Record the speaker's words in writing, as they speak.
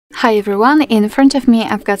Hi everyone, in front of me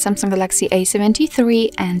I've got Samsung Galaxy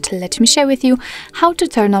A73 and let me share with you how to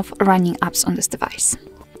turn off running apps on this device.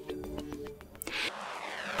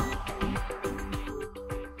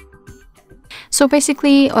 So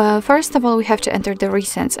basically, first of all, we have to enter the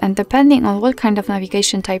recents, and depending on what kind of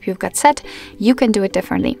navigation type you've got set, you can do it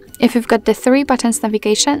differently. If you've got the 3 buttons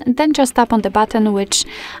navigation, then just tap on the button which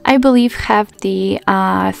I believe have the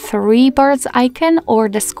 3 birds icon or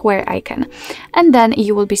the square icon, and then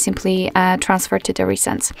you will be simply transferred to the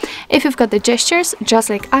recents. If you've got the gestures, just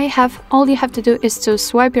like I have, all you have to do is to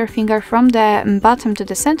swipe your finger from the bottom to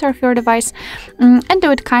the center of your device and do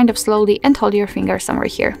it kind of slowly and hold your finger somewhere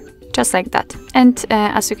here. Just like that. And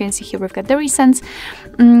as you can see here, we've got the recents.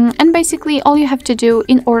 And basically all you have to do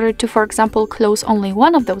in order to, for example, close only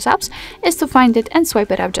one of those apps is to find it and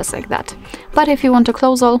swipe it up just like that. But if you want to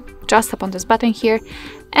close all, just tap on this button here.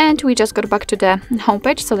 And we just got back to the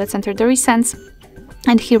homepage. So let's enter the recents.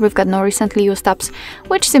 And here we've got no recently used apps,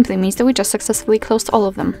 which simply means that we just successfully closed all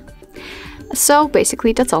of them. So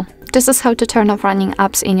basically that's all. This is how to turn off running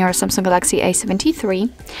apps in your Samsung Galaxy A73.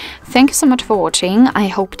 Thank you so much for watching. I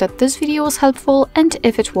hope that this video was helpful, and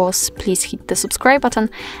if it was, please hit the subscribe button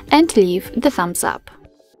and leave the thumbs up.